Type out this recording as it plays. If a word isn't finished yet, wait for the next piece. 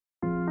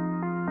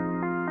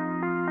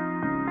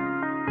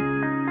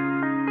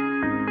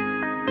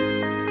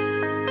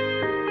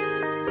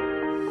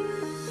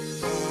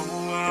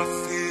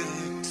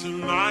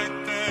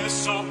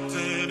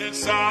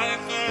inside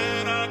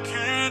that I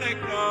can't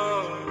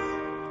ignore.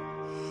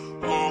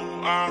 Oh,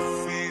 I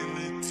feel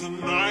it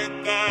tonight.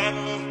 That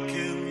look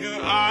in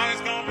your eyes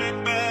got me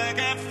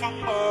begging for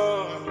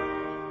more.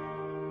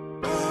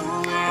 Oh,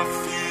 I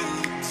feel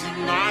it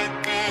tonight.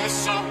 There's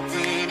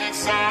something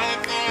inside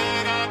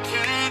that I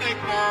can't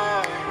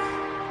ignore.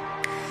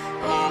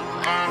 Oh,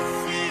 I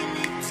feel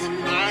it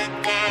tonight.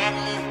 That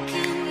look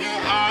in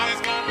your eyes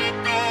got me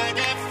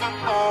begging for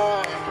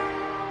more.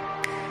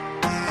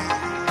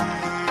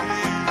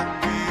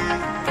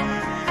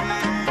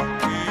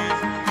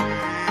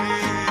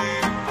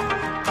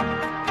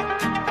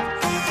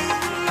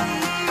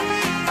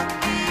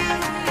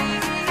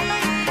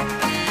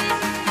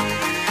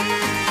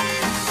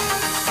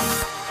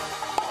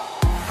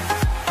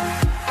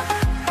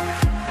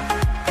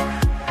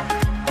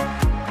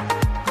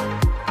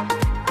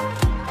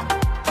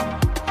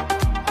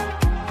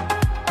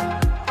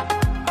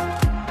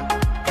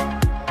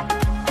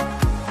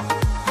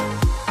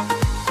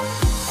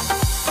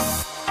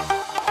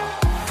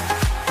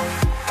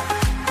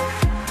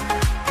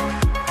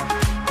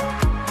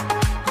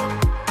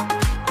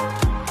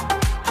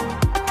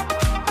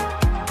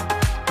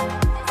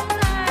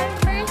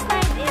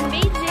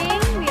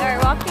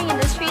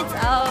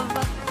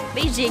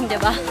 Beijing,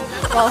 diba?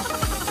 Wow.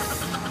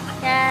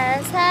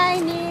 Yes,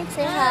 hi Nick,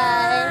 say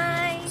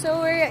hi.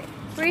 So we're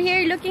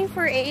here looking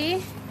for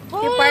a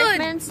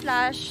department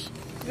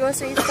 /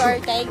 grocery store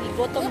kay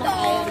gutom na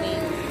kayo ni.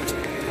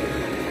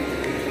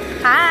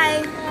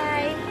 Hi.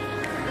 Hi.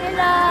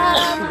 Hello,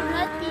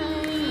 Mati.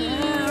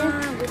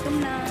 Gutom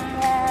na.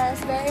 Yes,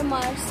 very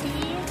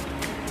mercy.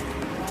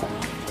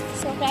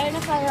 So kaya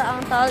na kayo ang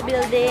tall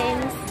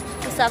buildings.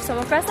 Stop sa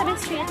President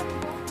Street.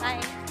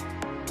 Hi.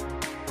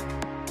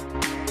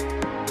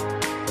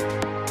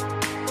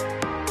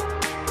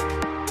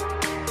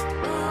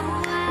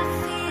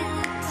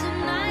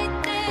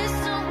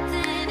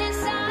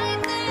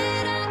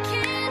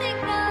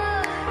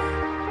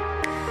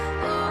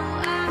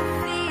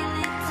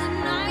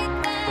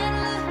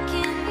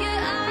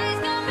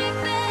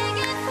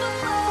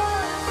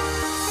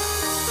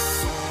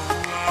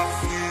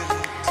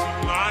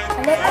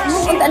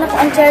 Punta na ko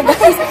ang chair,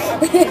 guys.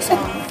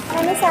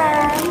 Ano sa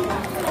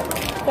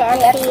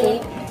KFC?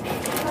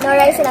 No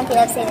rice silang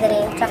KFC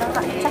dali.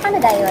 Tsaka na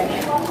dayon.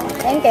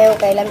 Ayun kayo,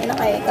 okay lang na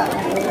kayo ka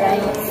ang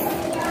rice.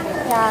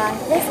 Yeah,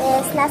 this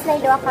is last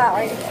night doa ka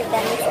or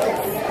chicken. This is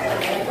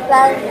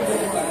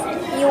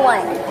 12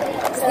 yuan.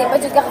 So, di ba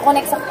dyan ka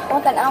connect sa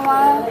punta na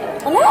ama?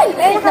 Wala!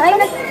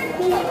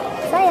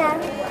 Saya.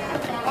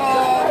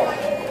 And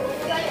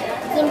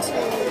kimchi.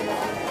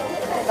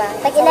 Diba?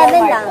 Tag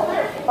 11 lang.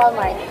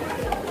 Walmart.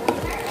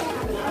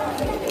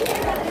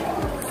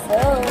 So,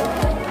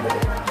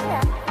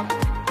 yeah.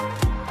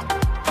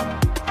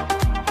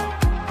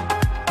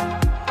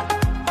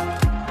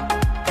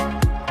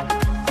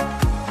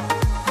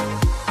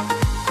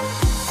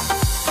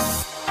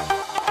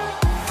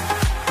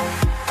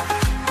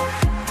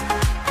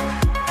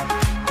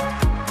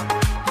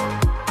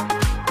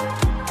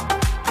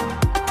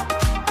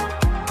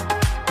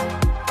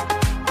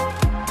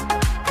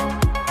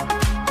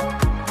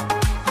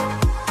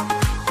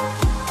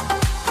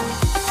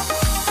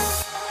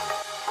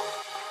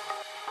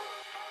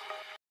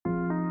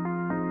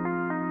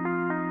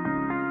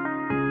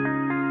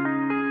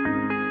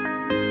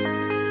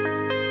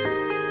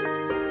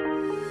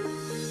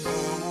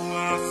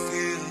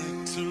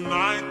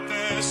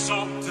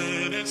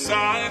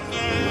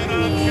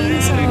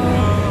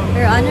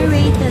 We're on our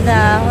way to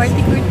the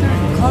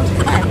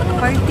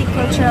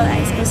horticultural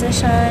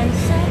exposition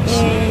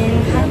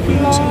in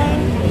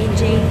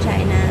Beijing,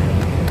 China.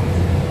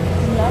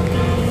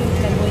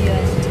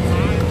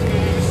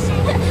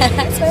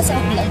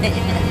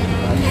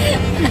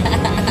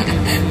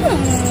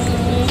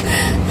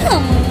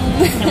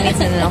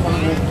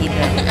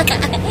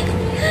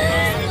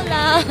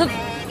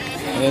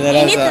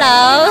 Init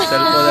lang.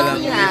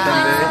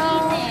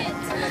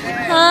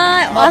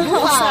 Hi.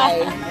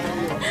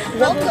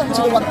 Welcome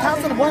to the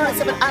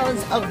 1,107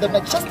 islands of the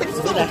majestic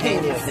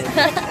Philippines.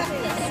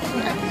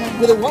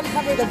 With a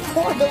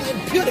 104 million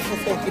beautiful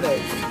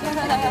Filipinos.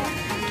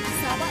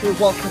 We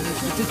welcome you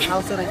to the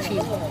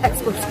 2019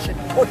 Exposition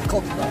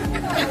Horticulture.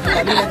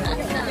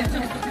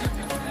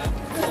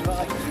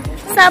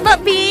 Saba,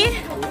 B?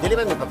 Dili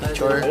ba may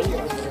pa-picture?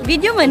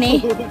 Video mo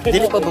ni?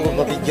 Dili pa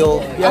pa-video.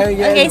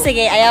 Okay,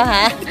 sige. Ayaw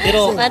ha.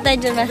 Pero, matay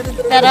dyan ba?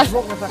 Pero.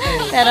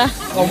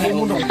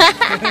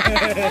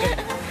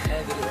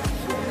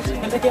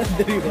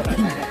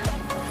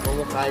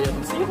 kung kaya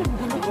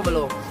ko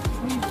balo.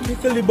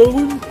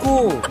 Kalibangon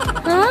ko.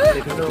 Huh?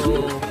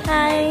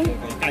 Hi.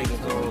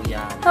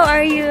 How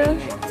are you?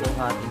 So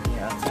happy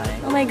here outside.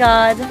 Oh my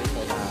god.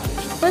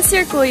 What's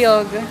your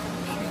kuyog?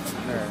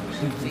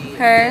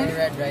 Her?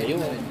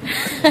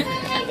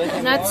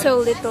 Not so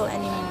little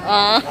anymore.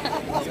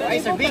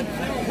 Eyes are big.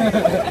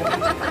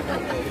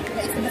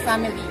 It's in the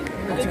family.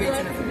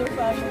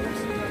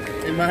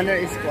 The manner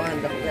is kuan.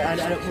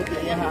 Ano puti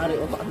niya hari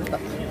o paano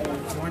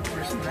want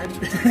first blood?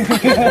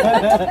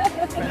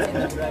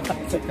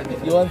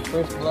 You want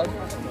first blood?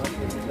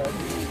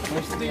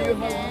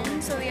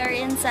 And so we are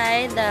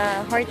inside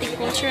the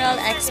Horticultural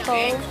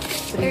Expo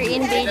here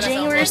in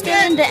Beijing. We're still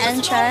in the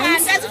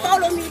entrance. Let's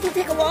follow me to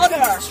take a water.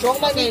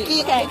 Strong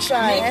Mikey,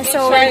 Yeah,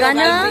 so we're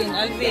gonna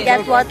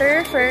get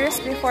water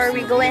first before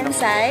we go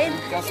inside.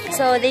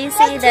 So they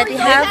say that we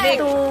have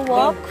to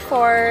walk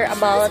for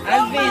about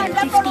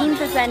 15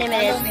 to 20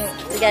 minutes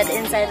to get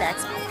inside the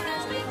expo.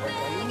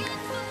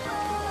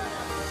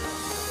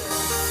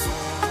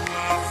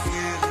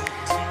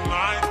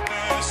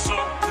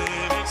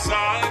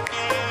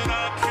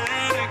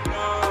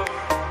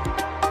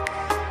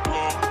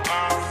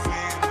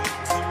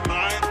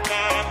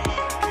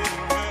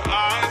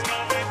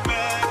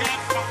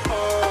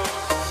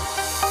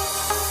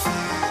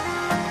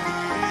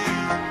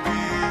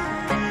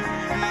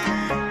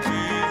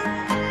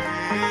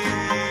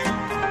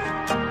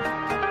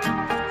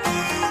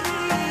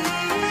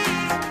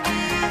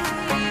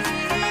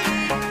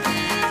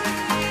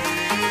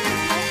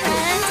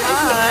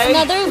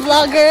 Another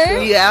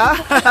vlogger. Yeah.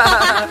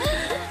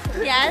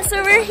 Yeah,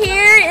 so we're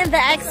here in the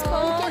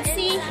expo. You can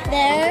see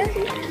there.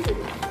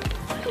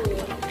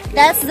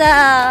 That's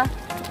the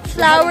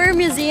Flower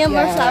Museum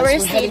or Flower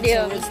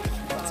Stadium.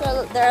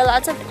 So there are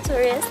lots of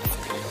tourists.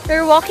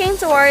 We're walking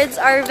towards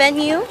our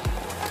venue.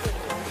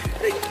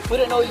 We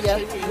don't know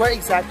yet where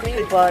exactly,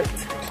 but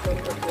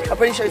I'm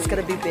pretty sure it's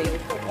gonna be big.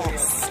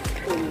 Yes.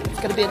 It's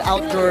gonna be an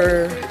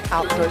outdoor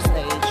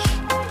stage.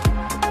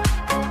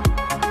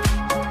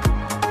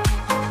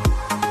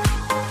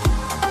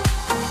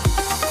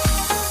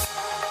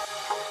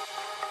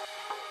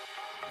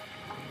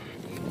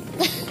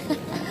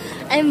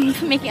 I'm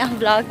making a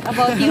vlog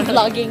about you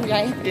vlogging,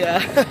 right? Yeah.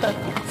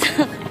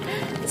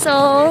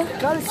 So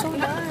God, it's so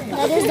nice.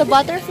 that is the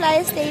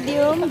Butterfly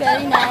Stadium.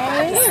 Very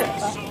nice.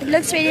 It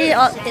looks really.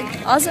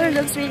 It also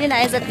looks really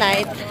nice at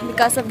night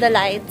because of the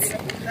lights.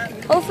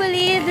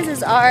 Hopefully, this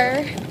is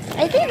our.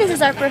 I think this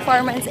is our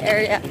performance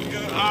area.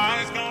 Your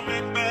eyes got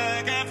me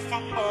begging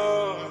for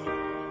more.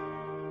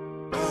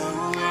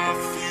 Oh, I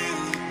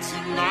feel it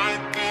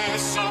tonight.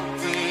 There's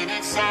something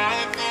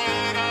inside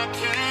that I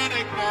can't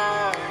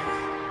ignore.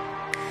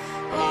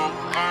 Oh,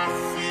 I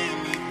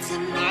feel it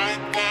tonight.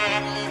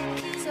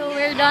 So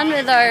we're done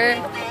with our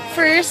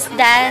first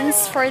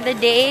dance for the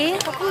day.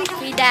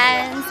 We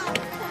danced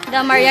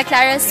the Maria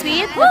Clara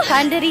Suite, the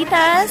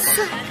Panderitas.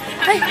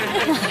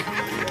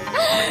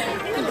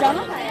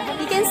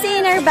 You can see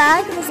in our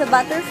back, there's a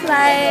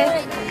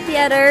butterfly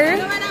theater.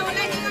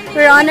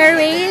 We're on our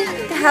way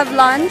to have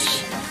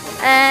lunch.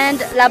 And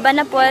laban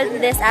na po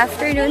this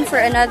afternoon for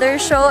another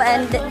show.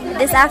 And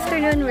this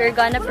afternoon, we're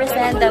gonna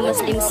present the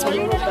Muslim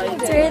Suite.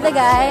 So here are the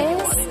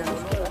guys.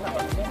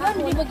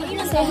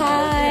 Say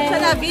hi.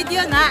 Sa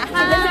video na.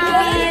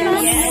 Hi.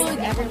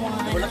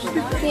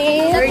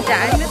 Okay. We're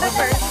done with the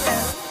first.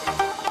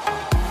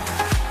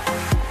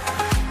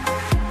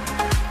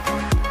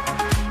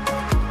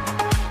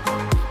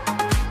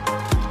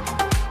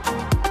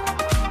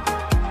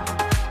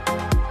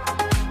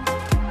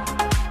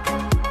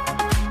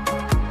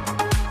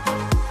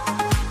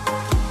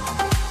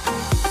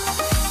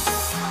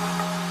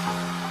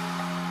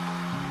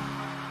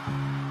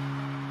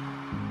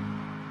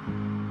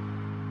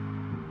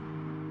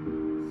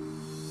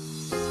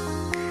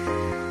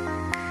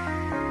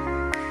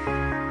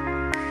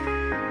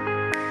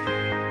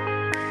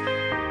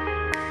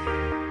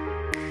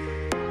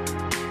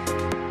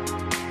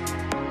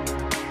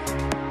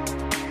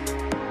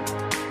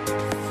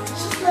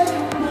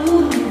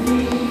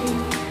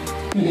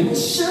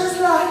 It's just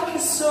like a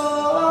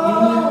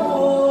song.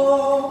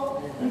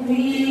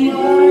 We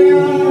are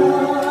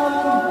young.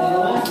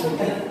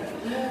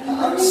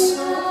 I'm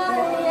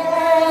sorry,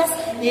 yes.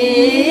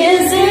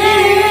 Is it?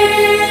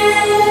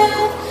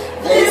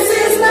 This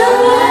is the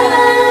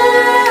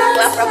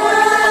last time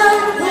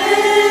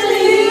with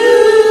you.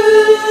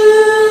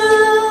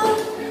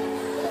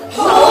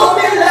 Hold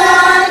me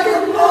like a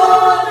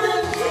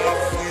morning.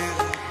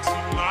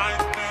 Tonight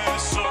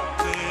there's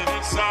something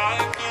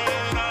inside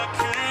that I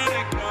can't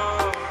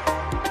ignore.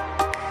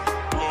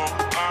 Oh,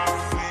 I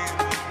feel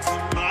it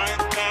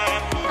tonight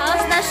that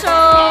How's the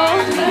show?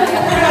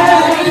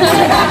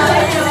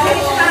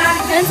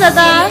 Yan sa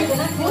ta?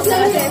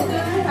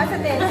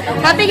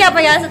 Happy ka pa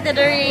yan sa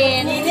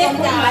Tidorin.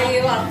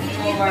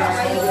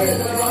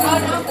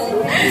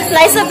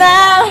 Liza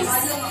Bells!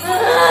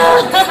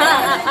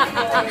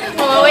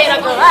 Mawaway na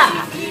ko ka.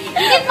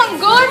 Ingit mang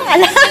good!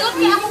 Sigot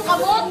niya akong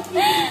kamot.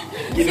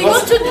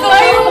 Sigot should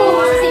kayo.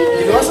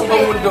 Ginawa sa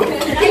pang mundo.